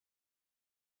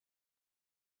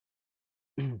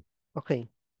Okay.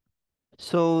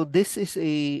 So this is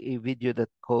a video that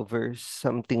covers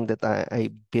something that I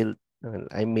built,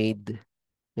 I made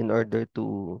in order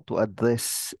to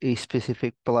address a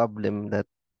specific problem that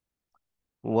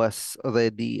was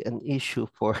already an issue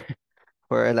for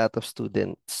for a lot of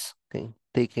students. Okay,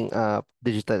 taking up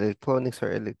digital electronics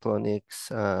or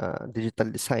electronics, digital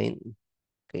design.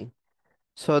 Okay,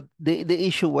 so the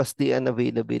issue was the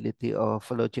unavailability of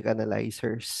logic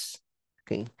analyzers.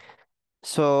 Okay,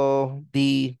 so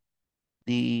the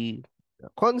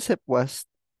concept was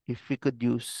if we could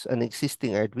use an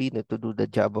existing Arduino to do the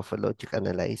job of a logic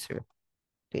analyzer.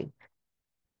 Okay.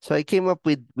 So I came up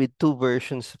with two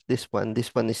versions of this one.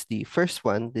 This one is the first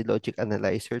one, the logic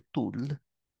analyzer tool.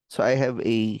 So I have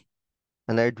an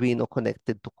Arduino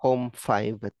connected to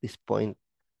COM5 at this point.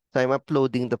 So I'm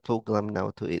uploading the program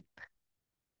now to it.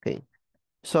 Okay.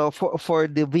 So for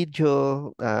the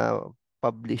video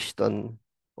published on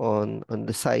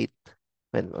the site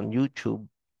and on YouTube,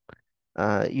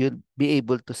 you'll be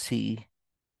able to see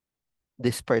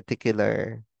this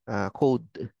particular code,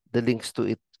 the links to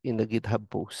it in the GitHub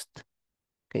post.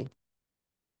 Okay.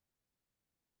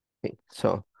 Okay.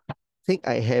 So I think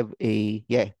I have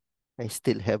I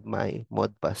still have my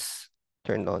Modbus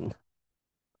turned on.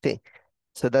 Okay.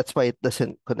 So that's why it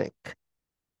doesn't connect.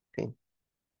 Okay.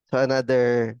 So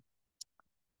another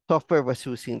software was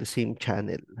using the same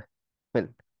channel. Well,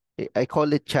 I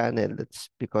call it channel. That's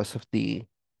because of the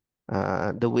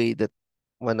way that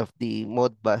one of the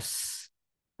Modbus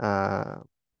uh,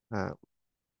 uh,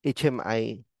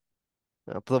 HMI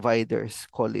providers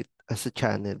call it as a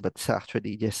channel, but it's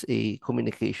actually just a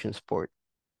communications port.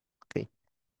 Okay.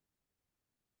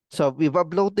 So we've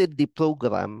uploaded the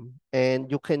program and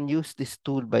you can use this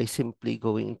tool by simply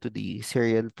going to the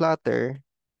serial plotter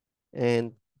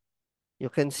and you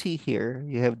can see here,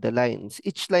 you have the lines.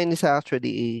 Each line is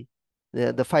actually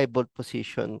the 5 volt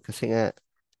position kasi nga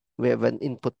we have an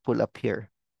input pull up here.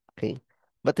 Okay.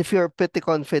 But if you're pretty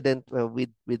confident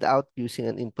without using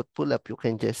an input pull up, you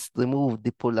can just remove the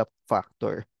pull up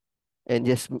factor and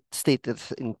just state it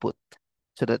as input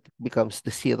so that it becomes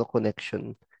the zero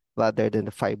connection rather than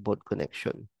the 5 volt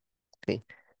connection. Okay.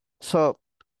 So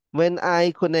when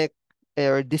I connect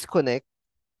or disconnect,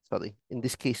 sorry, in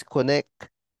this case, connect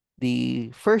the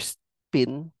first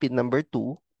pin number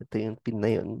 2, ito yung pin na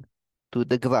yun, to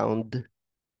the ground,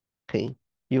 okay,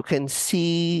 you can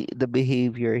see the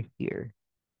behavior here.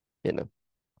 You know,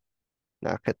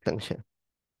 nakakit lang siya.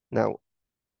 Now,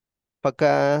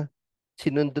 pagka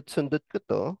sinundot-sundot ko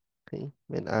to, okay,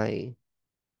 when I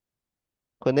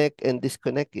connect and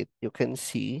disconnect it, you can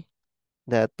see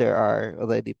that there are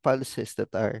already pulses that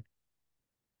are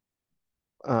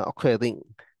occurring.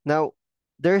 Now,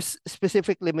 there's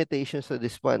specific limitations to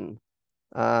this one.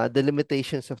 The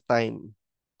limitations of time.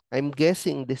 I'm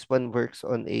guessing this one works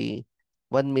on a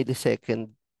 1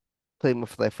 millisecond frame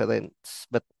of reference,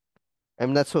 but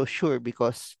I'm not so sure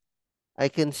because I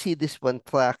can see this one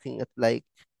tracking at like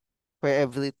for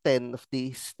every 10 of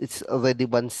these, it's already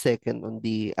 1 second on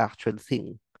the actual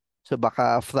thing. So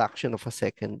baka a fraction of a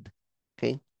second.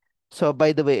 Okay? So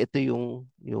by the way, ito yung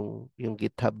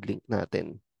GitHub link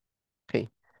natin.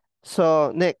 Okay. So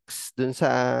next dun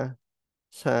sa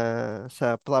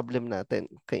sa problem natin.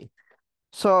 Okay.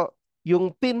 So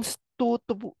yung pins 2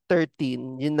 to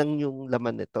 13, yun lang yung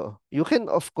laman nito. You can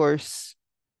of course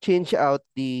change out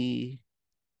the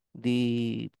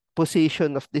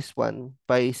position of this one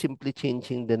by simply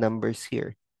changing the numbers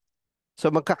here.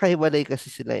 So magkakahiwalay kasi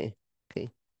sila eh. Okay.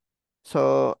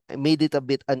 So I made it a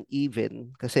bit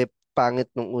uneven kasi pangit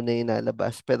nung una yung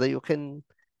nalabas. Pero you can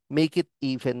make it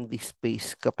evenly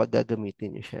spaced kapag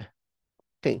gagamitin nyo siya.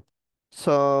 Okay.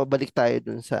 So balik tayo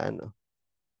dun sa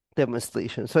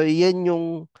demonstration. So yan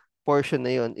yung portion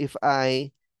na yun. If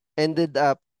I ended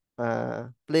up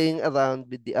playing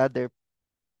around with the other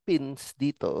pins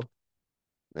dito,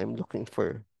 I'm looking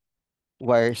for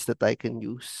wires that I can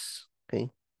use. Okay.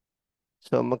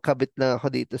 So magkabit lang ako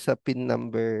dito sa pin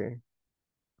number,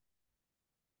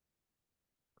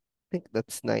 I think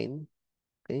that's 9.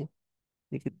 Okay.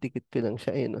 Dikit-dikit ko lang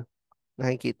siya. Ayun, oh.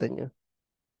 Nakikita nyo.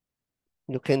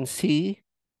 You can see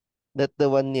that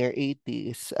the one near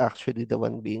 80 is actually the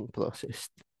one being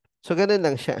processed. So ganun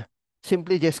lang siya.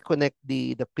 Simply just connect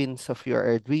the pins of your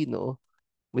Arduino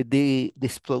with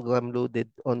this program loaded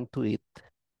onto it.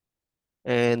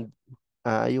 And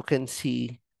you can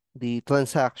see the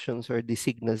transactions or the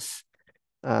signals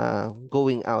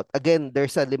going out. Again,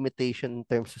 there's a limitation in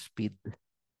terms of speed.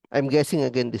 I'm guessing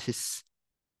again this is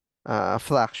a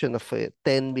fraction of 10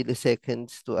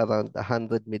 milliseconds to around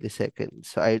 100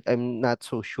 milliseconds. So I'm not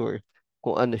so sure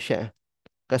kung ano siya.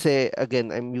 Kasi again,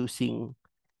 I'm using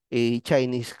a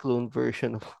Chinese clone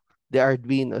version of the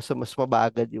Arduino. So mas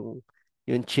mabagal yung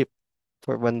chip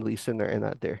for one reason or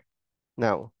another.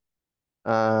 Now,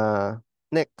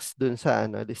 next dun sa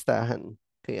ano, listahan.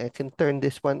 Okay, I can turn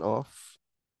this one off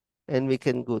and we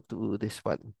can go to this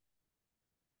one.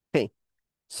 Okay.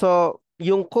 So,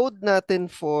 yung code natin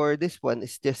for this one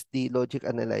is just the logic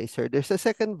analyzer. There's a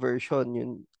second version,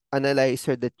 yung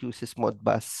analyzer that uses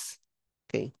Modbus.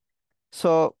 Okay.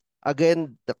 So,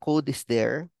 again, the code is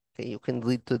there. Okay, you can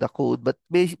read to the code, but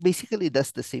basically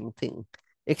does the same thing.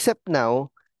 Except now,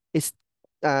 it's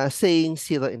saying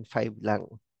 0 and 5 lang.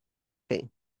 Okay.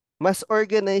 Mas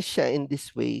organized siya in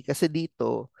this way kasi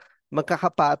dito,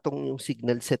 magkakapatong yung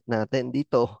signal set natin.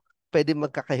 Dito, pwede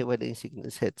magkakahiwalay yung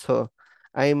signal set. So,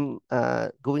 I'm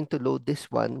going to load this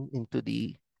one into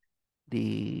the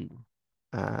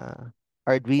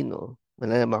Arduino.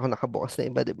 Wala naman ako nakabukas na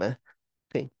iba, di ba?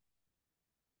 Okay.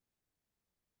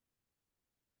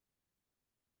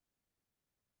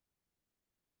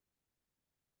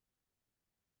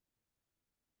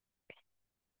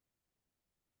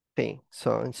 Okay.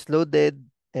 So, it's loaded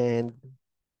and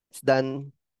it's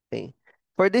done. Okay.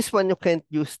 For this one, you can't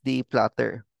use the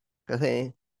plotter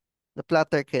kasi the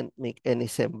plotter can't make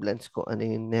any semblance kung ano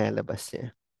yung nilalabas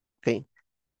niya. Okay.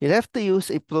 You'll have to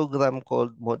use a program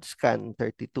called ModScan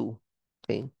 32.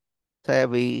 Okay. So I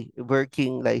have a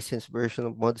working licensed version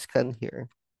of ModScan here.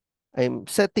 I'm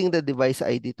setting the device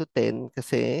ID to 10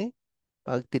 kasi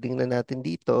pag tinignan natin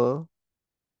dito,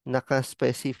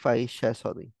 naka-specify siya.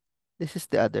 Sorry. This is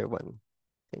the other one.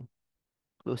 Okay.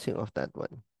 Closing off that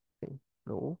one. Okay.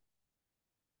 No.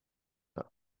 No.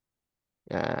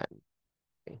 Yan.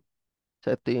 Okay.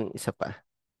 So ito yung isa pa.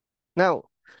 Now,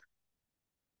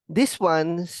 this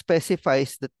one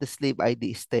specifies that the slave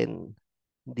ID is 10.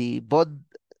 The baud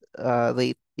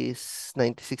rate is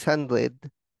 9600.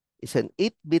 Is an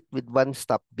 8-bit with one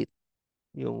stop bit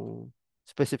yung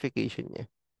specification niya.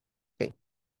 Okay.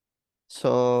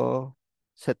 So,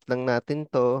 set lang natin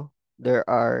to. There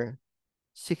are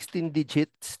 16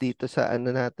 digits dito sa ano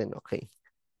natin. Okay.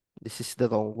 This is the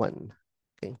wrong one.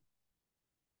 Okay.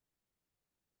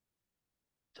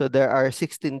 So, there are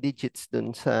 16 digits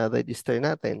dun sa register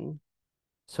natin.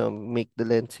 So, make the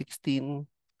length 16.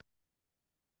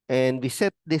 And we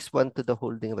set this one to the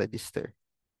holding register.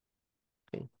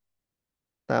 Okay.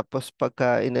 Tapos,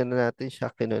 pagka inano natin siya,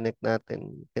 kinonect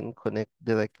natin, you can connect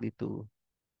directly to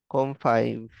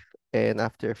COM5, and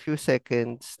after a few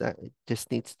seconds, it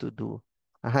just needs to do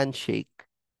a handshake,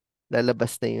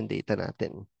 lalabas na yung data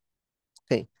natin.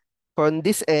 Okay. From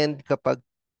this end, kapag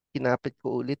kinapit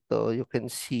ko ulit to, you can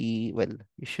see, well,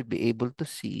 you should be able to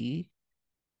see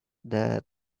that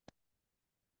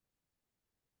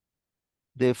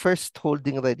the first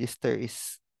holding register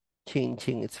is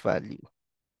changing its value.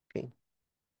 Okay.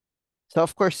 So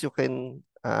of course, you can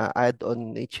add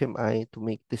on HMI to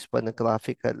make this one a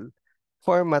graphical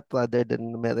format rather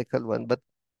than numerical one. But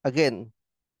again,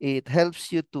 it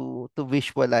helps you to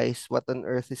visualize what on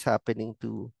earth is happening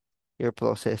to your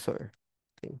processor.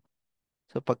 Okay.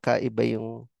 So pagkaiba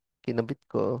yung kinabit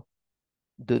ko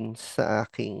dun sa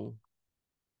aking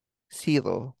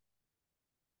zero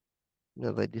na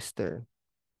register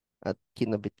at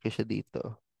kinabit ko siya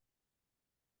dito.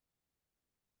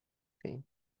 Okay.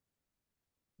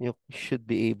 You should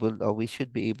be able, we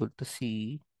should be able to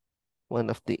see one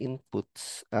of the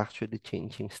inputs actually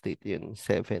changing state, yun,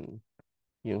 7,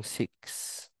 yung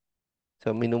 6.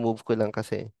 So, minumove ko lang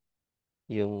kasi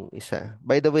yung isa.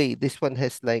 By the way, this one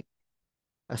has like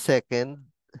a second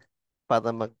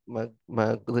para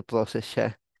mag-reprocess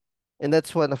siya. And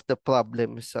that's one of the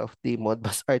problems of the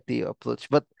Modbus RTO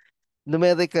approach. But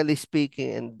numerically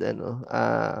speaking and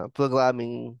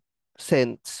programming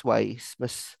sense wise,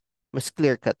 mas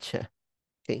clear cut siya.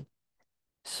 Okay.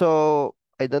 So,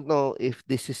 I don't know if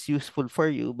this is useful for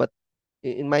you, but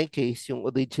in my case, yung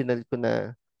original ko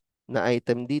na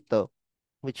item dito,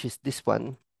 which is this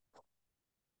one,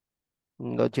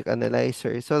 logic analyzer,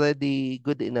 is already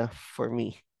good enough for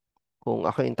me kung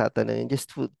ako yung tatanungin just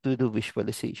to do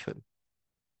visualization.